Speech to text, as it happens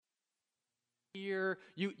Here,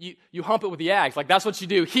 you hump it with the axe. Like, that's what you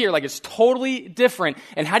do here. Like, it's totally different.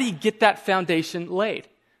 And how do you get that foundation laid?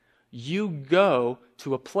 You go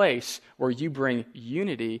to a place where you bring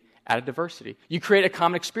unity out of diversity. You create a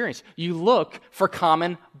common experience. You look for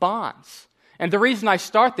common bonds. And the reason I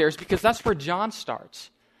start there is because that's where John starts.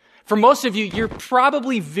 For most of you, you're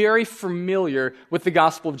probably very familiar with the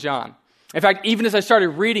Gospel of John. In fact, even as I started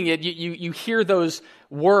reading it, you hear those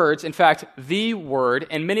words, in fact, the word,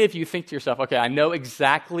 and many of you think to yourself, okay, I know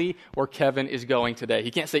exactly where Kevin is going today.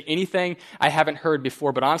 He can't say anything I haven't heard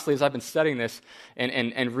before, but honestly, as I've been studying this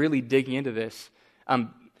and really digging into this,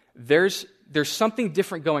 there's something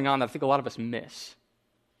different going on that I think a lot of us miss.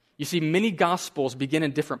 You see, many Gospels begin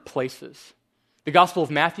in different places. The Gospel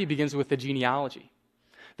of Matthew begins with the genealogy.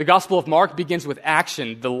 The Gospel of Mark begins with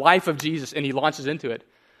action, the life of Jesus, and he launches into it.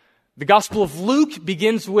 The Gospel of Luke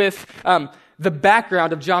begins with the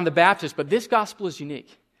background of John the Baptist, but this gospel is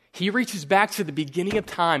unique. He reaches back to the beginning of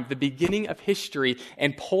time, the beginning of history,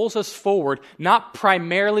 and pulls us forward, not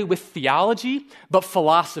primarily with theology, but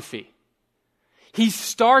philosophy. He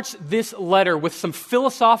starts this letter with some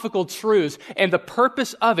philosophical truths, and the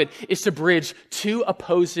purpose of it is to bridge two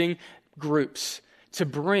opposing groups, to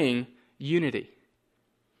bring unity.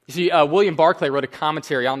 You see, William Barclay wrote a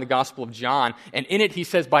commentary on the Gospel of John, and in it he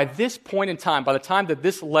says, by this point in time, by the time that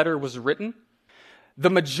this letter was written, the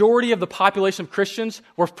majority of the population of Christians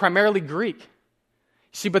were primarily Greek.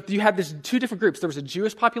 See, but you had these two different groups. There was a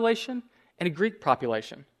Jewish population and a Greek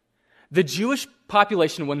population. The Jewish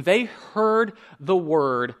population, when they heard the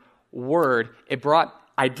word, it brought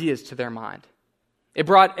ideas to their mind. It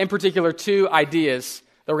brought, in particular, two ideas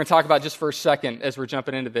that we're going to talk about just for a second as we're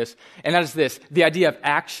jumping into this, and that is this, the idea of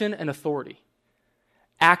action and authority.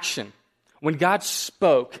 Action. When God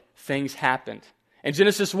spoke, things happened. In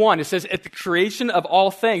Genesis 1, it says, at the creation of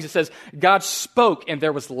all things, it says, God spoke and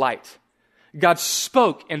there was light. God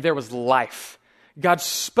spoke and there was life. God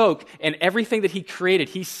spoke and everything that he created,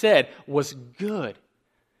 he said, was good.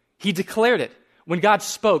 He declared it. When God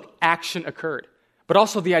spoke, action occurred. But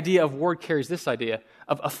also the idea of word carries this idea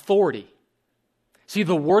of authority. See,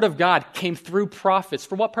 the word of God came through prophets.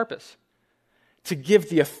 For what purpose? To give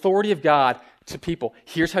the authority of God to people.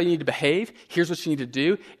 Here's how you need to behave. Here's what you need to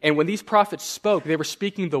do. And when these prophets spoke, they were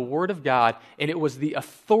speaking the word of God, and it was the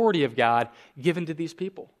authority of God given to these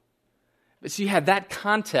people. So you had that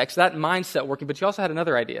context, that mindset working, but you also had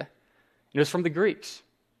another idea. It was from the Greeks.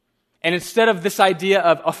 And instead of this idea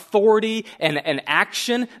of authority and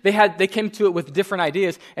action, they came to it with different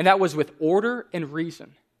ideas, and that was with order and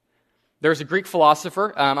reason. There's a Greek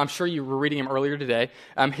philosopher, I'm sure you were reading him earlier today.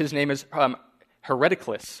 His name is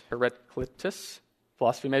Heraclitus. Heraclitus?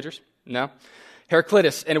 Philosophy majors? No?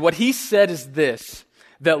 Heraclitus. And what he said is this,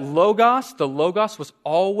 that the Logos was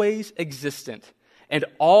always existent, and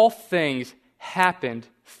all things happened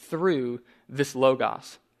through this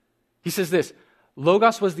Logos. He says this,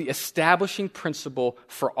 Logos was the establishing principle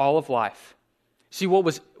for all of life. See, what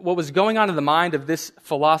was going on in the mind of this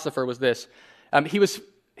philosopher was this.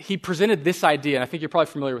 He presented this idea, and I think you're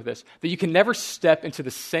probably familiar with this, that you can never step into the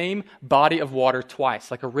same body of water twice,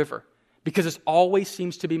 like a river, because it always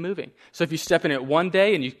seems to be moving. So if you step in it one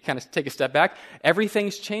day and you kind of take a step back,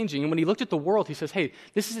 everything's changing. And when he looked at the world, he says, hey,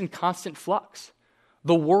 this is in constant flux.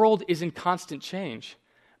 The world is in constant change.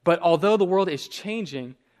 But although the world is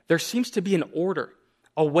changing, there seems to be an order,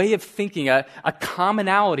 a way of thinking, a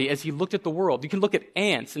commonality as he looked at the world. You can look at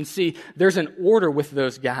ants and see there's an order with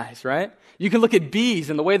those guys, right? You can look at bees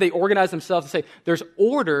and the way they organize themselves and say there's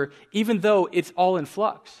order even though it's all in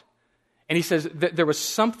flux. And he says that there was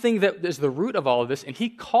something that is the root of all of this, and he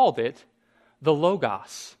called it the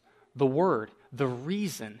Logos, the word, the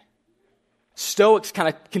reason. Stoics kind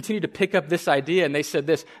of continued to pick up this idea, and they said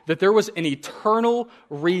this, that there was an eternal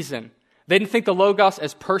reason. They didn't think the Logos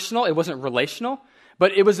as personal, it wasn't relational,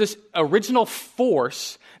 but it was this original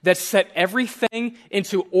force that set everything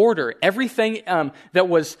into order. Everything that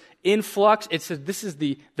was in flux, it said this is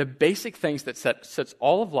the basic things that sets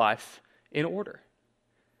all of life in order.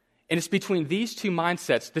 And it's between these two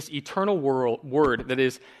mindsets, this eternal word that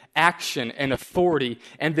is action and authority,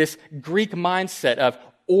 and this Greek mindset of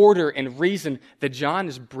order and reason that John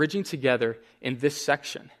is bridging together in this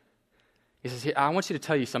section. He says, I want you to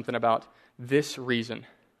tell you something about this reason.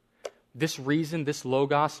 This reason, this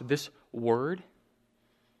Logos, this word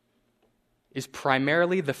is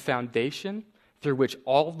primarily the foundation through which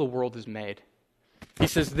all of the world is made. He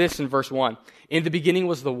says this in verse 1, in the beginning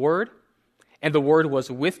was the Word, and the Word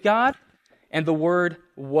was with God, and the Word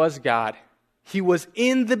was God. He was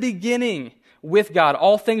in the beginning with God.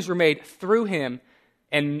 All things were made through him,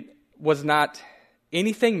 and was not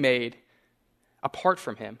anything made apart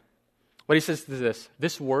from him. What he says is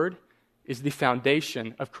this word is the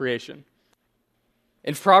foundation of creation.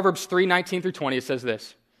 In Proverbs 3:19 through 20, it says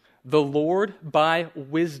this: the Lord by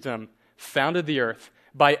wisdom founded the earth.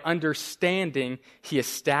 By understanding, he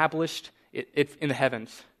established it in the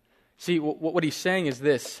heavens. See, what he's saying is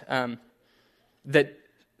this, that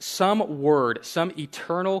some word, some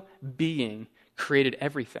eternal being created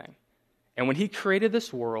everything. And when he created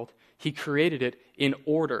this world, he created it in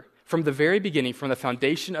order. From the very beginning, from the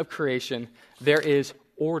foundation of creation, there is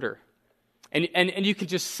order. And you can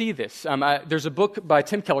just see this. There's a book by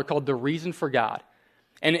Tim Keller called The Reason for God.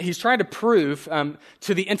 And he's trying to prove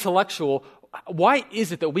to the intellectual, why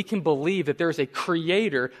is it that we can believe that there is a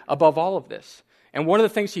creator above all of this? And one of the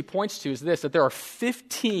things he points to is this, that there are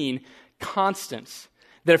 15 constants,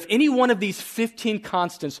 that if any one of these 15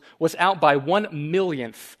 constants was out by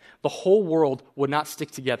 1/1,000,000th, the whole world would not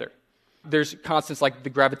stick together. There's constants like the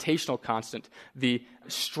gravitational constant, the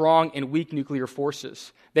strong and weak nuclear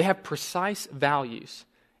forces. They have precise values.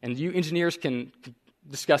 And you engineers can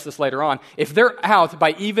discuss this later on. If they're out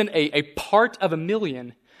by even a part of a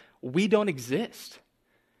million, we don't exist.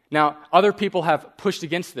 Now, other people have pushed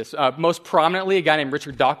against this. Most prominently, a guy named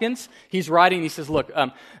Richard Dawkins. He's writing, he says, look,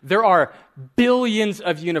 there are billions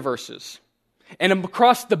of universes. And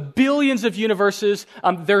across the billions of universes,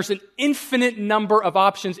 there's an infinite number of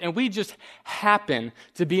options, and we just happen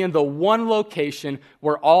to be in the one location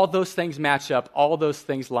where all those things match up, all those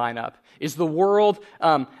things line up. Is the world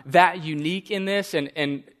that unique in this?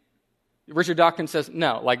 And Richard Dawkins says,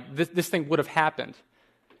 no, like this thing would have happened.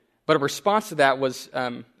 But a response to that was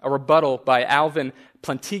a rebuttal by Alvin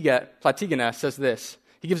Plantinga says this.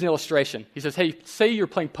 He gives an illustration. He says, hey, say you're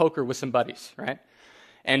playing poker with some buddies, right?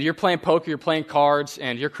 And you're playing poker, you're playing cards,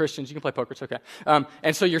 and you're Christians, you can play poker, it's okay.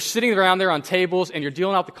 And so you're sitting around there on tables, and you're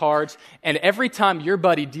dealing out the cards, and every time your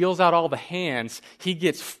buddy deals out all the hands, he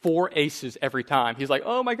gets 4 aces every time. He's like,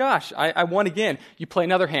 oh my gosh, I won again. You play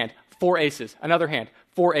another hand, 4 aces, another hand,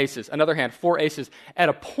 4 aces, another hand, 4 aces. At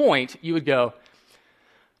a point, you would go,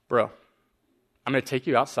 bro, I'm going to take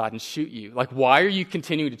you outside and shoot you. Like, why are you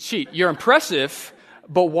continuing to cheat? You're impressive,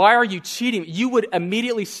 but why are you cheating? You would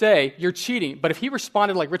immediately say you're cheating. But if he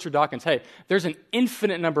responded like Richard Dawkins, hey, there's an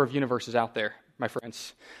infinite number of universes out there, my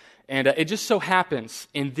friends. And it just so happens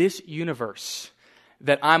in this universe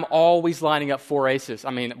that I'm always lining up 4 aces. I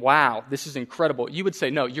mean, wow, this is incredible. You would say,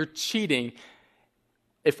 no, you're cheating.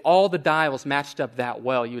 If all the dials matched up that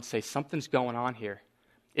well, you would say something's going on here.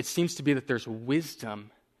 It seems to be that there's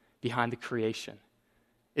wisdom behind the creation.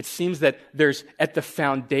 It seems that there's, at the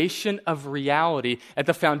foundation of reality, at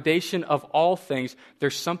the foundation of all things,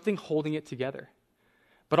 there's something holding it together.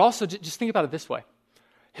 But also, just think about it this way.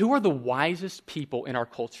 Who are the wisest people in our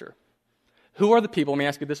culture? Who are the people, let me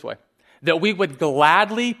ask it this way, that we would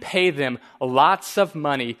gladly pay them lots of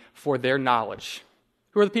money for their knowledge?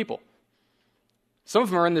 Who are the people? Some of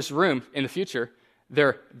them are in this room in the future.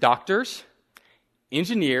 They're doctors,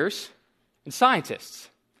 engineers, and scientists.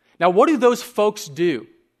 Now, what do those folks do?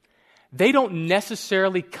 They don't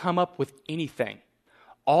necessarily come up with anything.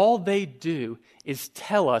 All they do is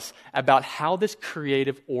tell us about how this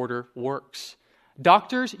creative order works.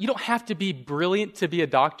 Doctors, you don't have to be brilliant to be a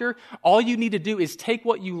doctor. All you need to do is take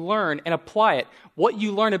what you learn and apply it, what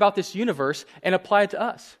you learn about this universe, and apply it to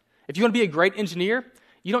us. If you want to be a great engineer,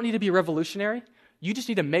 you don't need to be revolutionary. You just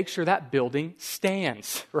need to make sure that building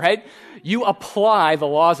stands, right? You apply the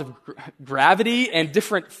laws of gravity and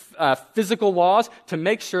different physical laws to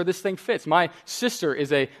make sure this thing fits. My sister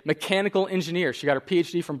is a mechanical engineer. She got her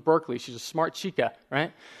PhD from Berkeley. She's a smart chica,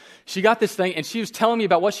 right? She got this thing, and she was telling me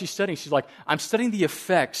about what she's studying. She's like, I'm studying the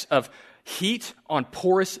effects of heat on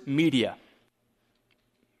porous media.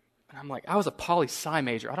 And I'm like, I was a poli-sci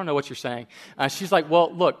major. I don't know what you're saying. She's like,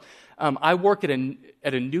 well, look, I work at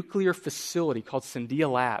a nuclear facility called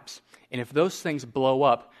Sandia Labs, and if those things blow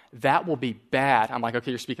up, that will be bad. I'm like, okay,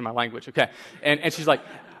 you're speaking my language, okay. And she's like,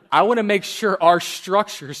 I want to make sure our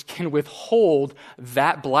structures can withhold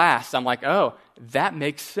that blast. I'm like, oh, that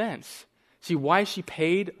makes sense. See, why is she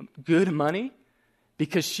paid good money?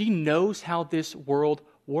 Because she knows how this world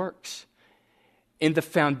works. In the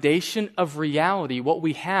foundation of reality, what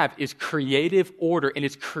we have is creative order, and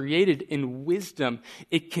it's created in wisdom.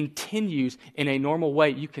 It continues in a normal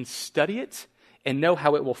way. You can study it and know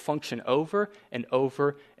how it will function over and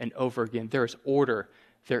over and over again. There is order.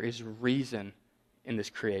 There is reason in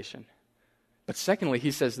this creation. But secondly,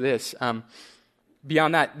 he says this.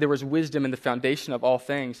 Beyond that, there was wisdom in the foundation of all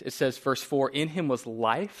things. It says, verse 4, in him was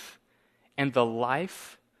life, and the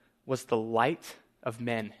life was the light of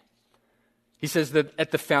men. He says that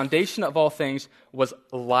at the foundation of all things was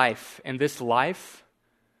life, and this life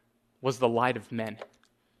was the light of men.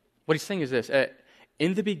 What he's saying is this.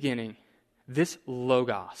 In the beginning, this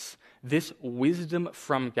logos, this wisdom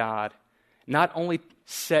from God, not only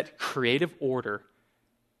set creative order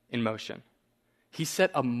in motion, he set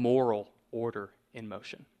a moral order in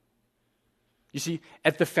motion. You see,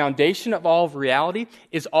 at the foundation of all of reality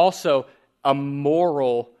is also a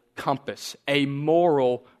moral compass, a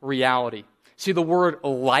moral reality. See, the word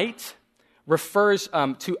light refers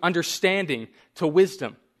to understanding, to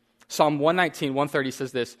wisdom. Psalm 119, 130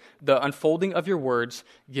 says this, "The unfolding of your words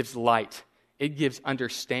gives light. It gives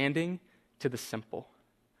understanding to the simple."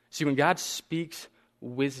 See, when God speaks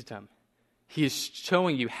wisdom, he is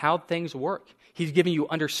showing you how things work. He's giving you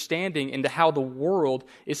understanding into how the world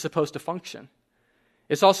is supposed to function.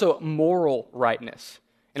 It's also moral rightness.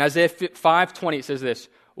 In Isaiah 5:20, it says this,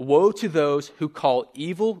 "Woe to those who call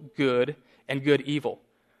evil good and good evil,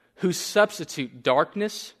 who substitute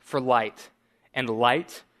darkness for light and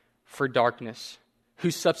light for darkness, who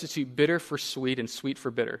substitute bitter for sweet and sweet for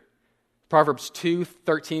bitter." Proverbs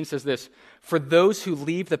 2:13 says this, "For those who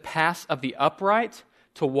leave the paths of the upright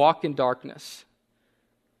to walk in darkness."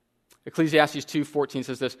 Ecclesiastes 2:14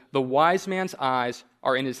 says this, "The wise man's eyes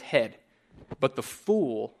are in his head, but the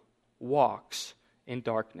fool walks in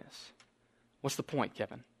darkness." What's the point,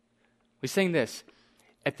 Kevin? He's saying this,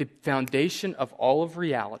 at the foundation of all of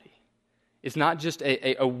reality is not just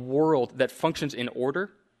a world that functions in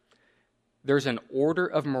order. There's an order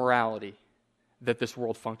of morality that this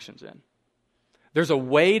world functions in. There's a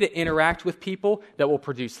way to interact with people that will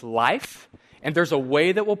produce life, and there's a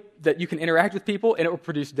way that you can interact with people and it will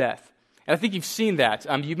produce death. And I think you've seen that.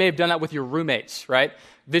 You may have done that with your roommates, right?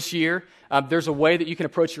 This year, there's a way that you can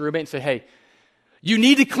approach your roommate and say, "Hey, you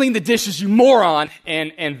need to clean the dishes, you moron,"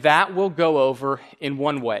 and that will go over in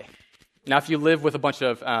one way. Now, if you live with a bunch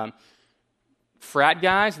of frat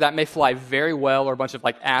guys, that may fly very well, or a bunch of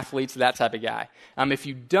like athletes, that type of guy. If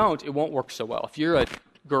you don't, it won't work so well. If you're a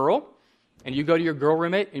girl and you go to your girl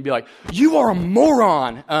roommate and you be like, "You are a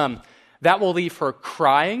moron," that will leave her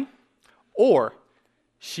crying, or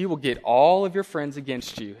she will get all of your friends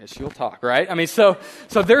against you as she'll talk, right? So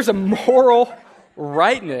there's a moral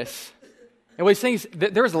rightness. And what he's saying is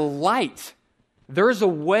that there's a light. There's a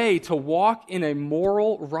way to walk in a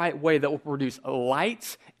moral right way that will produce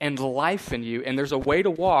light and life in you, and there's a way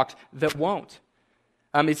to walk that won't.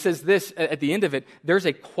 It says this at the end of it, there's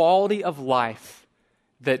a quality of life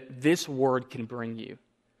that this word can bring you.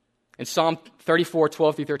 In Psalm 34,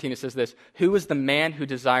 12 through 13, it says this, "Who is the man who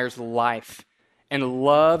desires life and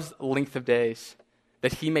loves length of days,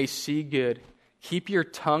 that he may see good? Keep your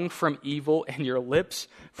tongue from evil and your lips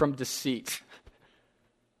from deceit."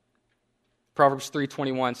 Proverbs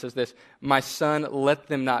 3:21 says this, "My son, let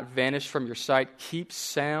them not vanish from your sight. Keep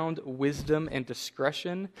sound wisdom and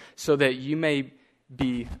discretion, so that you may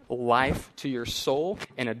be life to your soul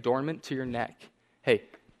and adornment to your neck." Hey,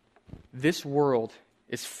 this world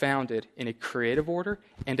is founded in a creative order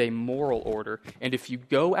and a moral order. And if you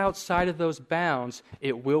go outside of those bounds,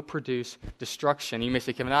 it will produce destruction. You may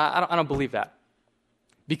say, "Kevin, I don't believe that."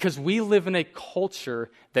 Because we live in a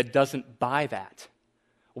culture that doesn't buy that.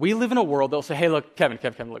 We live in a world that will say, "Hey, look,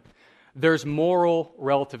 Kevin, look, there's moral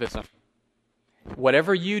relativism.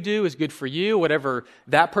 Whatever you do is good for you. Whatever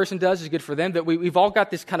that person does is good for them." That we've all got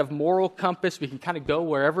this kind of moral compass. We can kind of go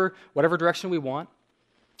whatever direction we want.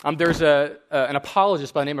 There's an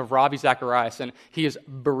apologist by the name of Ravi Zacharias, and he is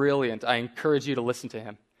brilliant. I encourage you to listen to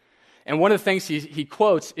him. And one of the things he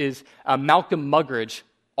quotes is Malcolm Muggeridge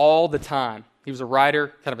all the time. He was a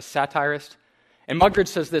writer, kind of a satirist. And Muggeridge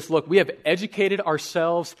says this, "Look, we have educated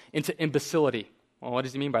ourselves into imbecility." Well, what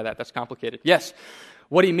does he mean by that? That's complicated. Yes,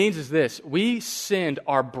 what he means is this. We send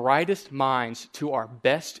our brightest minds to our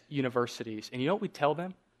best universities. And you know what we tell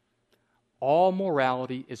them? All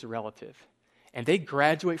morality is relative. And they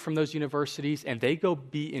graduate from those universities and they go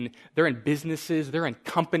they're in businesses, they're in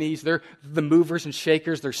companies, they're the movers and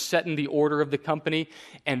shakers, they're setting the order of the company,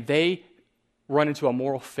 and they run into a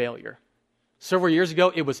moral failure. Several years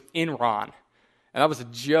ago, it was Enron. And that was a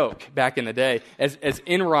joke back in the day. As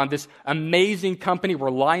Enron, this amazing company, we're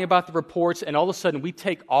lying about the reports, and all of a sudden we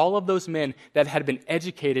take all of those men that had been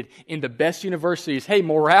educated in the best universities. Hey,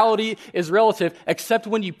 morality is relative, except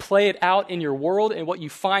when you play it out in your world and what you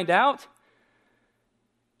find out,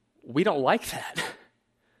 we don't like that.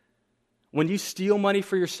 When you steal money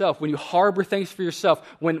for yourself, when you harbor things for yourself,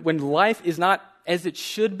 when life is not as it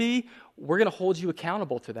should be, we're going to hold you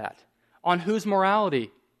accountable to that. On whose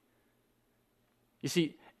morality? You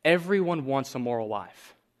see, everyone wants a moral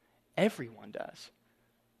life. Everyone does.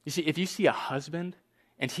 You see, if you see a husband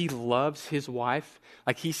and he loves his wife.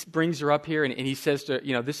 Like he brings her up here and he says to,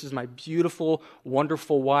 this is my beautiful,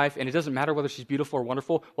 wonderful wife. And it doesn't matter whether she's beautiful or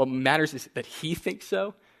wonderful. What matters is that he thinks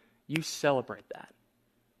so. You celebrate that.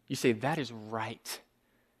 You say, that is right.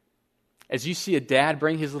 As you see a dad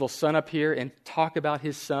bring his little son up here and talk about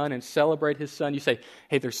his son and celebrate his son, you say,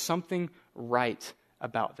 hey, there's something right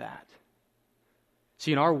about that.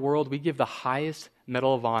 See, in our world, we give the highest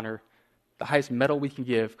medal of honor, the highest medal we can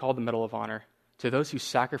give, called the Medal of Honor, to those who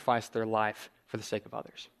sacrifice their life for the sake of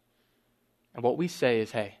others. And what we say is,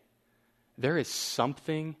 hey, there is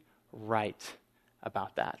something right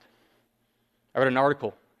about that. I read an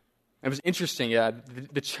article. It was interesting.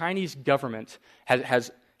 The Chinese government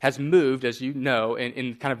has moved, as you know,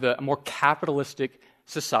 in kind of the more capitalistic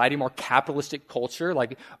society, more capitalistic culture,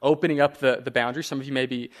 like opening up the boundaries. Some of you may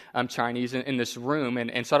be Chinese in this room,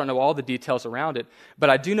 and so I don't know all the details around it, but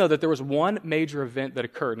I do know that there was one major event that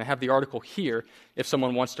occurred, and I have the article here if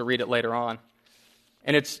someone wants to read it later on.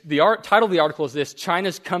 And it's the title of the article is this: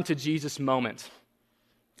 China's Come to Jesus Moment.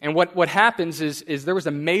 And what happens is there was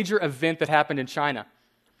a major event that happened in China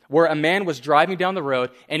where a man was driving down the road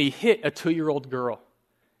and he hit a 2-year-old girl,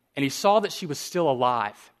 and he saw that she was still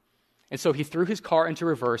alive. And so he threw his car into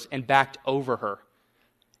reverse and backed over her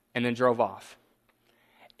and then drove off.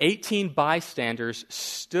 18 bystanders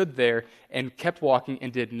stood there and kept walking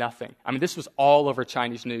and did nothing. I mean, this was all over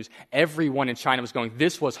Chinese news. Everyone in China was going,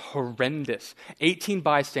 this was horrendous. 18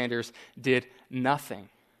 bystanders did nothing.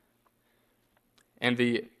 And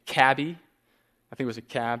the cabbie, I think it was a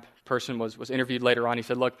cab person, was interviewed later on. He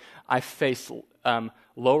said, look, I face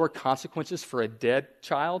lower consequences for a dead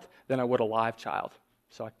child than I would a live child.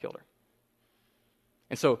 So I killed her.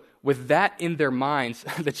 And so with that in their minds,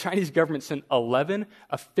 the Chinese government sent 11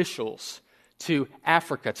 officials to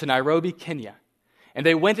Africa, to Nairobi, Kenya. And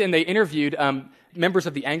they went and they interviewed members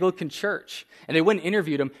of the Anglican Church. And they went and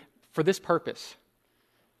interviewed them for this purpose.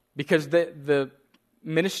 Because the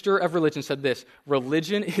minister of religion said this: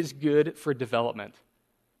 religion is good for development.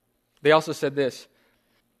 They also said this: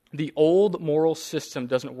 the old moral system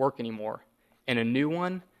doesn't work anymore, and a new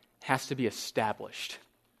one has to be established.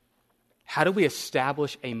 How do we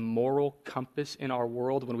establish a moral compass in our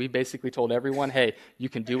world when we basically told everyone, hey, you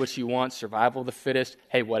can do what you want, survival of the fittest,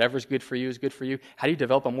 hey, whatever's good for you is good for you? How do you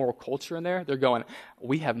develop a moral culture in there? They're going,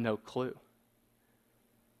 we have no clue.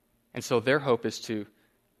 And so their hope is to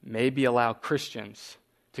maybe allow Christians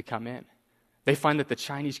to come in. They find that the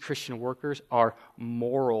Chinese Christian workers are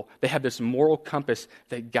moral. They have this moral compass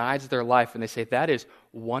that guides their life, and they say, that is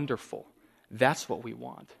wonderful. That's what we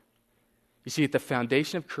want. You see, at the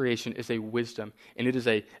foundation of creation is a wisdom, and it is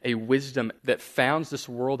a wisdom that founds this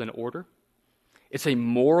world in order. It's a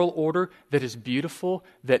moral order that is beautiful,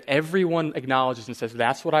 that everyone acknowledges and says,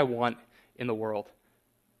 that's what I want in the world.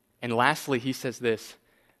 And lastly, he says this: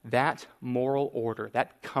 that moral order,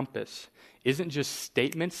 that compass, isn't just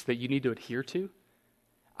statements that you need to adhere to.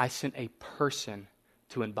 I sent a person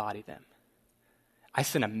to embody them. I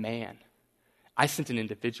sent a man. I sent an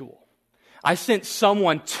individual. I sent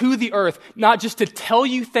someone to the earth, not just to tell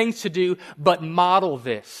you things to do, but model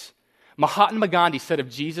this. Mahatma Gandhi said of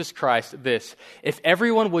Jesus Christ this: if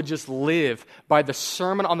everyone would just live by the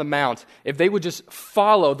Sermon on the Mount, if they would just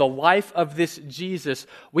follow the life of this Jesus,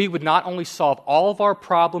 we would not only solve all of our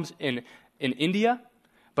problems in India,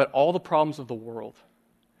 but all the problems of the world.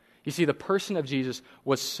 You see, the person of Jesus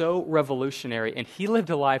was so revolutionary, and he lived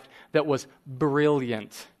a life that was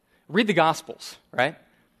brilliant. Read the Gospels, right?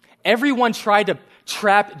 Everyone tried to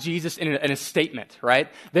trap Jesus in a statement, right?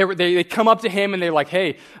 They come up to him and they're like,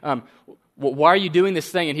 hey, why are you doing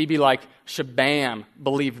this thing? And he'd be like, shabam,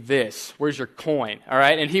 believe this. Where's your coin? All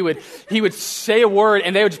right? And he would say a word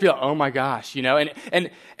and they would just be like, oh my gosh,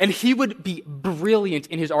 and he would be brilliant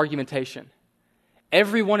in his argumentation.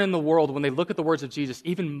 Everyone in the world, when they look at the words of Jesus,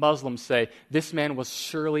 even Muslims say, this man was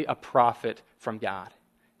surely a prophet from God.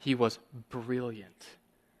 He was brilliant.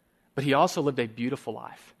 But he also lived a beautiful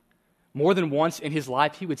life. More than once in his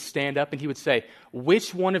life, he would stand up and he would say,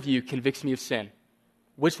 which one of you convicts me of sin?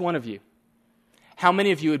 Which one of you? How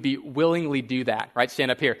many of you would be willingly do that, right?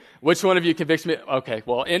 Stand up here. Which one of you convicts me? Okay,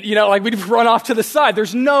 well, and we'd run off to the side.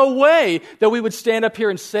 There's no way that we would stand up here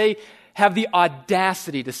and have the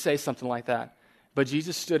audacity to say something like that. But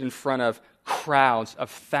Jesus stood in front of crowds of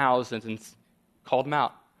thousands and called them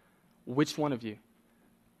out. Which one of you?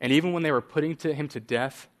 And even when they were putting him to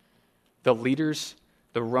death, the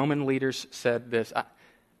Roman leaders said this: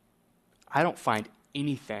 I don't find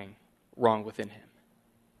anything wrong within him.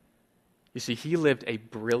 You see, he lived a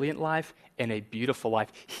brilliant life and a beautiful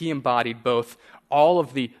life. He embodied both all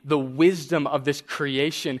of the wisdom of this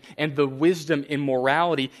creation and the wisdom in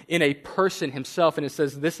morality in a person himself. And it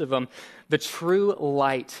says this of him, the true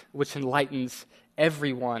light which enlightens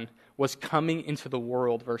everyone was coming into the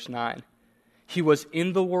world, verse 9. He was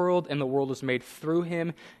in the world, and the world was made through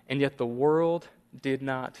him, and yet the world did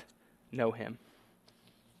not know him.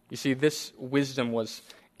 You see, this wisdom was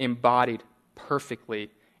embodied perfectly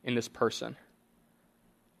in this person.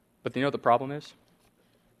 But you know what the problem is?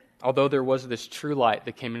 Although there was this true light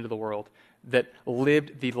that came into the world, that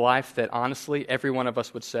lived the life that honestly every one of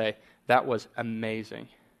us would say, that was amazing.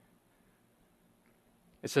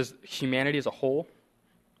 It says humanity as a whole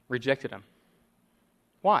rejected him.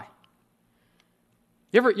 Why?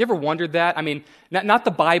 You ever wondered that? I mean, not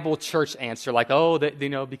the Bible church answer, like, oh,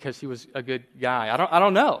 because he was a good guy. I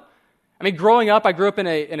don't know. I mean, growing up, I grew up in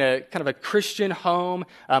a kind of a Christian home,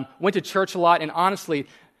 went to church a lot, and honestly,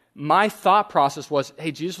 my thought process was,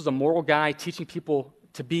 hey, Jesus was a moral guy teaching people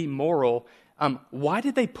to be moral. Why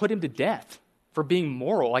did they put him to death for being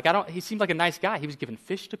moral? Like, he seemed like a nice guy. He was giving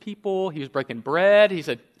fish to people. He was breaking bread. He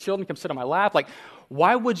said, children, come sit on my lap. Like,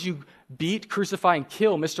 why would you beat, crucify, and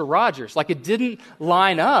kill Mr. Rogers? Like, it didn't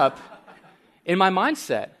line up in my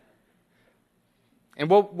mindset. And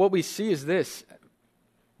what we see is this.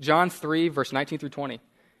 John 3, verse 19 through 20.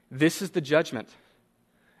 This is the judgment,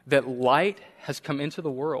 that light has come into the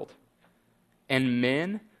world, and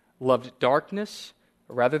men loved darkness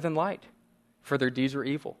rather than light, for their deeds were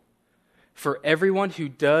evil. For everyone who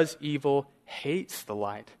does evil hates the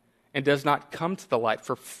light and does not come to the light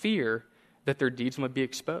for fear that their deeds might be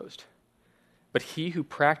exposed. But he who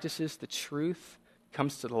practices the truth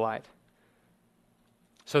comes to the light,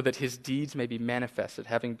 so that his deeds may be manifested,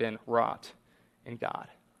 having been wrought in God.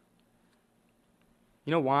 You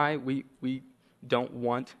know why we don't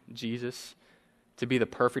want Jesus to be the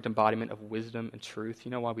perfect embodiment of wisdom and truth?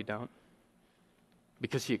 You know why we don't?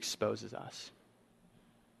 Because he exposes us.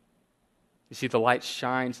 You see, the light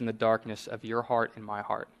shines in the darkness of your heart and my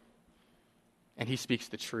heart. And he speaks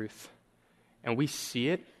the truth. And we see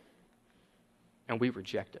it, and we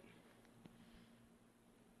reject it.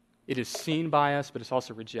 It is seen by us, but it's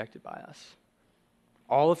also rejected by us.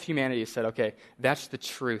 All of humanity has said, okay, that's the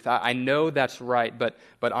truth. I know that's right, but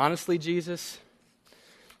honestly, Jesus,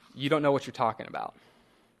 you don't know what you're talking about.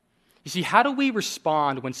 You see, how do we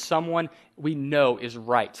respond when someone we know is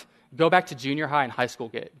right? Go back to junior high and high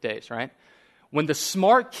school days, right? When the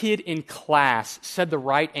smart kid in class said the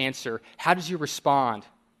right answer, how did you respond?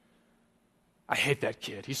 I hate that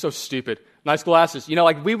kid. He's so stupid. Nice glasses.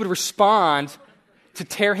 Like we would respond to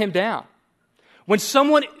tear him down. When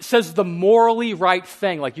someone says the morally right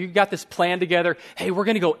thing, like you got this plan together, hey, we're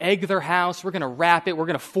going to go egg their house, we're going to wrap it, we're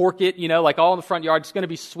going to fork it, like all in the front yard, it's going to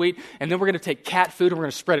be sweet, and then we're going to take cat food and we're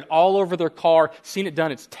going to spread it all over their car, seen it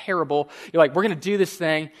done, it's terrible. You're like, we're going to do this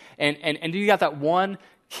thing, and you got that one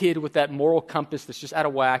kid with that moral compass that's just out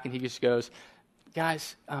of whack, and he just goes,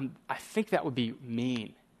 guys, I think that would be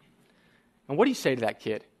mean. And what do you say to that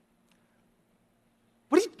kid?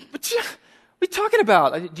 What are you talking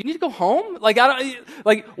about? Do you need to go home?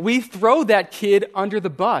 We throw that kid under the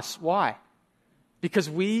bus. Why? Because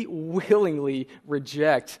we willingly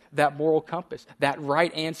reject that moral compass, that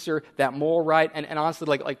right answer, that moral right. And honestly,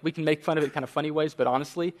 like we can make fun of it in kind of funny ways, but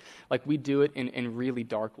honestly, like we do it in really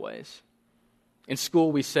dark ways. In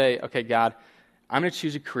school, we say, okay, God, I'm going to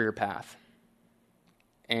choose a career path.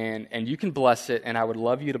 And you can bless it, and I would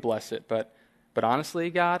love you to bless it. But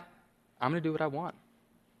honestly, God, I'm going to do what I want.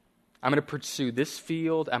 I'm going to pursue this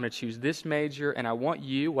field. I'm going to choose this major. And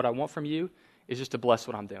what I want from you is just to bless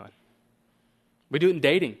what I'm doing. We do it in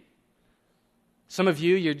dating. Some of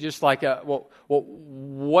you're just like, well,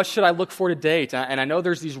 what should I look for to date? And I know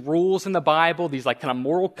there's these rules in the Bible, these like kind of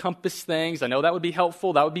moral compass things. I know that would be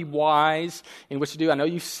helpful. That would be wise in what to do. I know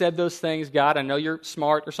you said those things, God. I know you're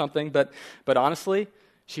smart or something. But honestly,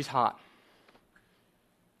 she's hot.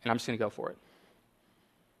 And I'm just going to go for it.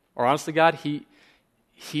 Or honestly, God, he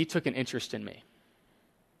took an interest in me.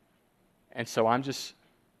 And so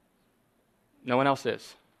no one else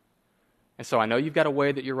is. And so I know you've got a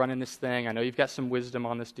way that you're running this thing. I know you've got some wisdom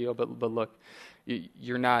on this deal, but look,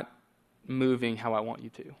 you're not moving how I want you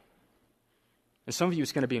to. And some of you,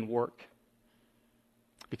 it's going to be in work.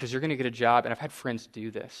 Because you're going to get a job, and I've had friends do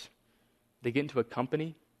this. They get into a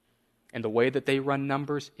company, and the way that they run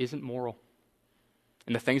numbers isn't moral.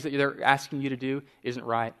 And the things that they're asking you to do isn't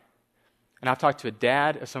right. And I've talked to a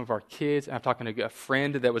dad of some of our kids, and I've talked to a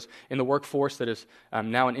friend that was in the workforce that is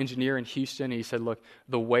now an engineer in Houston, and he said, look,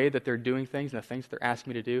 the way that they're doing things and the things that they're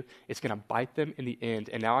asking me to do, it's going to bite them in the end.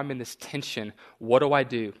 And now I'm in this tension. What do I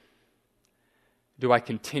do? Do I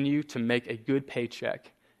continue to make a good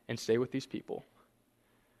paycheck and stay with these people?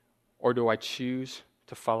 Or do I choose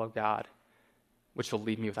to follow God, which will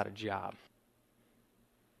leave me without a job?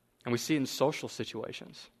 And we see it in social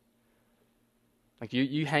situations. Like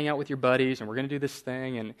you hang out with your buddies, and we're going to do this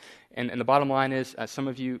thing, and the bottom line is, some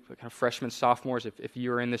of you kind of freshmen, sophomores, if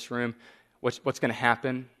you are in this room, what's going to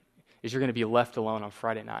happen is you're going to be left alone on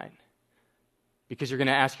Friday night. Because you're going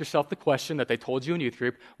to ask yourself the question that they told you in youth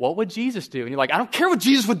group, what would Jesus do? And you're like, I don't care what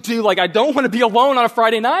Jesus would do. Like, I don't want to be alone on a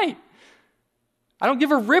Friday night. I don't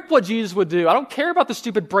give a rip what Jesus would do. I don't care about the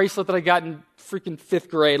stupid bracelet that I got in freaking 5th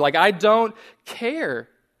grade. Like, I don't care.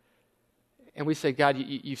 And we say, God,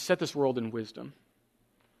 you've set this world in wisdom.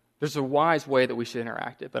 There's a wise way that we should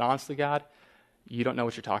interact it. But honestly, God, you don't know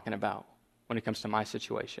what you're talking about when it comes to my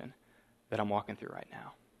situation that I'm walking through right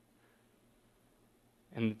now.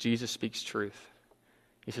 And Jesus speaks truth.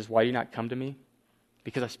 He says, why do you not come to me?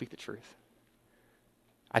 Because I speak the truth.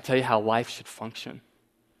 I tell you how life should function.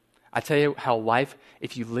 I tell you how life,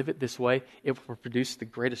 if you live it this way, it will produce the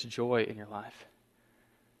greatest joy in your life.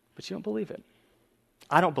 But you don't believe it.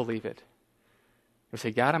 I don't believe it. We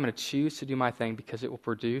say, God, I'm going to choose to do my thing because it will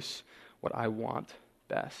produce what I want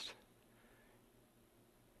best.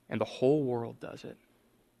 And the whole world does it.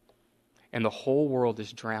 And the whole world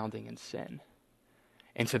is drowning in sin.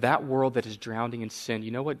 And to that world that is drowning in sin,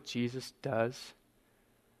 you know what Jesus does?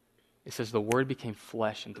 It says the Word became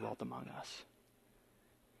flesh and dwelt among us.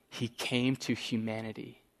 He came to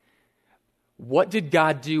humanity. What did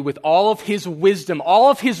God do with all of his wisdom,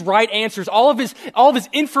 all of his right answers, all of his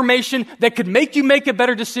information that could make you make a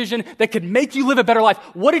better decision, that could make you live a better life?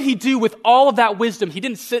 What did he do with all of that wisdom? He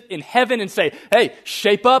didn't sit in heaven and say, hey,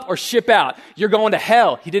 shape up or ship out. You're going to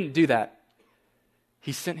hell. He didn't do that.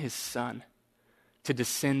 He sent his Son to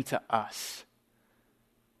descend to us.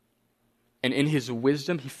 And in his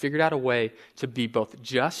wisdom, he figured out a way to be both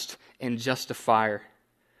just and justifier.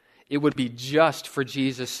 It would be just for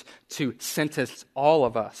Jesus to sentence all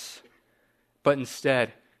of us. But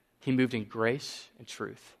instead, he moved in grace and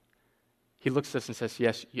truth. He looks at us and says,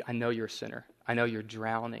 yes, I know you're a sinner. I know you're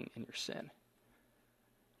drowning in your sin.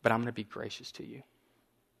 But I'm going to be gracious to you.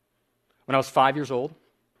 When I was 5 years old,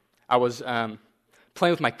 I was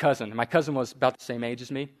playing with my cousin. My cousin was about the same age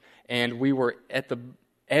as me. And we were at the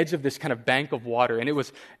edge of this kind of bank of water, and it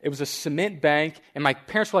was a cement bank, and my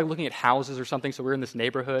parents were like looking at houses or something, so we were in this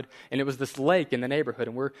neighborhood, and it was this lake in the neighborhood,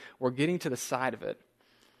 and we're getting to the side of it.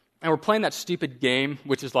 And we're playing that stupid game,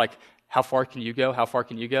 which is like, how far can you go? How far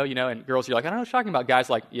can you go? You know, and girls, you're like, I don't know what you're talking about. Guys,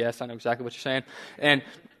 like, yes, I know exactly what you're saying. And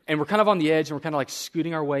we're kind of on the edge, and we're kind of like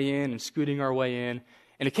scooting our way in and scooting our way in.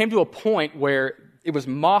 And it came to a point where it was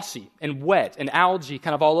mossy and wet and algae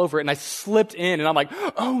kind of all over it. And I slipped in and I'm like,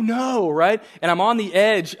 oh no, right? And I'm on the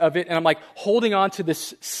edge of it and I'm like holding on to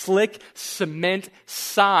this slick cement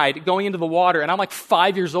side going into the water. And I'm like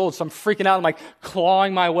 5 years old, so I'm freaking out. I'm like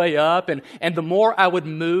clawing my way up. And the more I would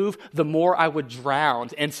move, the more I would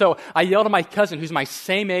drown. And so I yelled at my cousin, who's my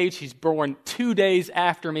same age. He's born 2 days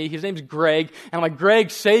after me. His name's Greg. And I'm like,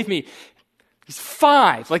 Greg, save me. He's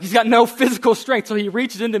 5, like he's got no physical strength, so he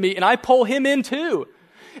reaches into me, and I pull him in too.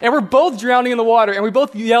 And we're both drowning in the water, and we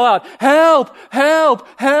both yell out, help, help,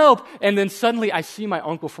 help. And then suddenly I see my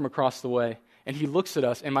uncle from across the way, and he looks at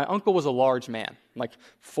us, and my uncle was a large man, like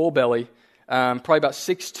full belly, probably about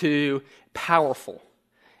 6'2", powerful.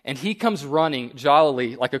 And he comes running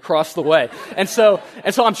jollily, like across the way. And so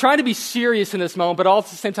I'm trying to be serious in this moment, but all at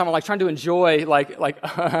the same time I'm like trying to enjoy, like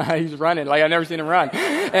he's running, like I've never seen him run.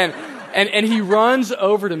 And he runs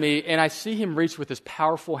over to me, and I see him reach with his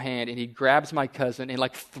powerful hand, and he grabs my cousin and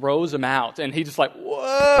like throws him out. And he just like,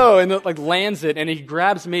 whoa, and like lands it, and he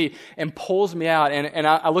grabs me and pulls me out. And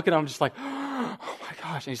I look at him, I'm just like, oh my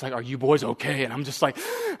gosh. And he's like, are you boys okay? And I'm just like,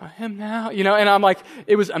 I am now. You know, and I'm like,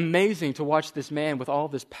 it was amazing to watch this man with all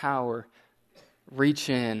this power reach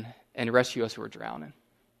in and rescue us who are drowning.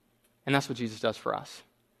 And that's what Jesus does for us.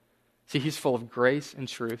 See, he's full of grace and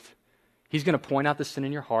truth. He's going to point out the sin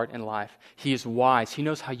in your heart and life. He is wise. He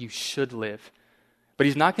knows how you should live. But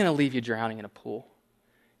he's not going to leave you drowning in a pool.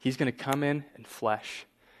 He's going to come in flesh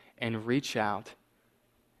and reach out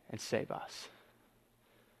and save us.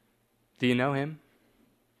 Do you know him?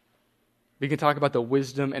 We can talk about the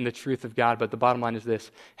wisdom and the truth of God, but the bottom line is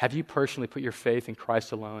this. Have you personally put your faith in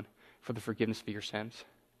Christ alone for the forgiveness of your sins?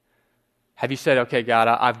 Have you said, okay, God,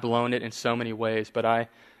 I've blown it in so many ways, but I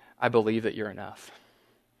believe that you're enough.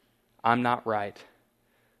 I'm not right.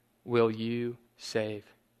 Will you save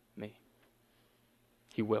me?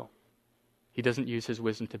 He will. He doesn't use his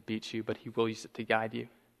wisdom to beat you, but he will use it to guide you.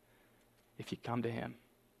 If you come to him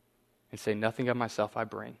and say, nothing of myself I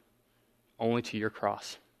bring, only to your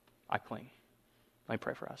cross I cling. Let me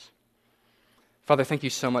pray for us. Father, thank you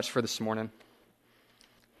so much for this morning.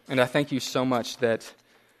 And I thank you so much that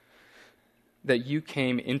you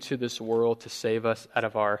came into this world to save us out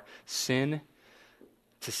of our sin,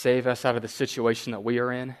 to save us out of the situation that we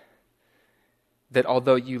are in. That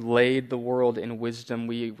although you laid the world in wisdom,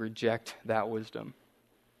 we reject that wisdom.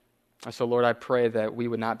 And so, Lord, I pray that we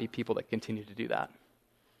would not be people that continue to do that.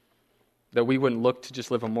 That we wouldn't look to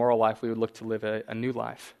just live a moral life, we would look to live a new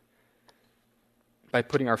life by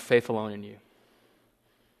putting our faith alone in you.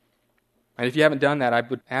 And if you haven't done that, I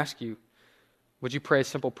would ask you, would you pray a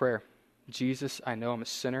simple prayer? Jesus, I know I'm a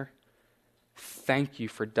sinner. Thank you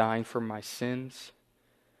for dying for my sins.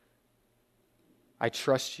 I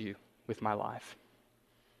trust you with my life.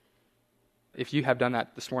 If you have done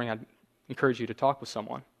that this morning, I'd encourage you to talk with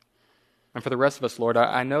someone. And for the rest of us, Lord,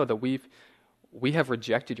 I know that we have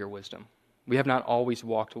rejected your wisdom. We have not always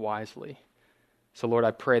walked wisely. So, Lord,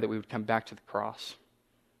 I pray that we would come back to the cross,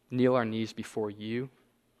 kneel our knees before you,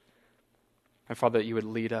 and Father, that you would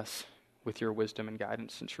lead us with your wisdom and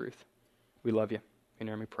guidance and truth. We love you. In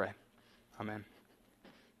your name we pray. Amen.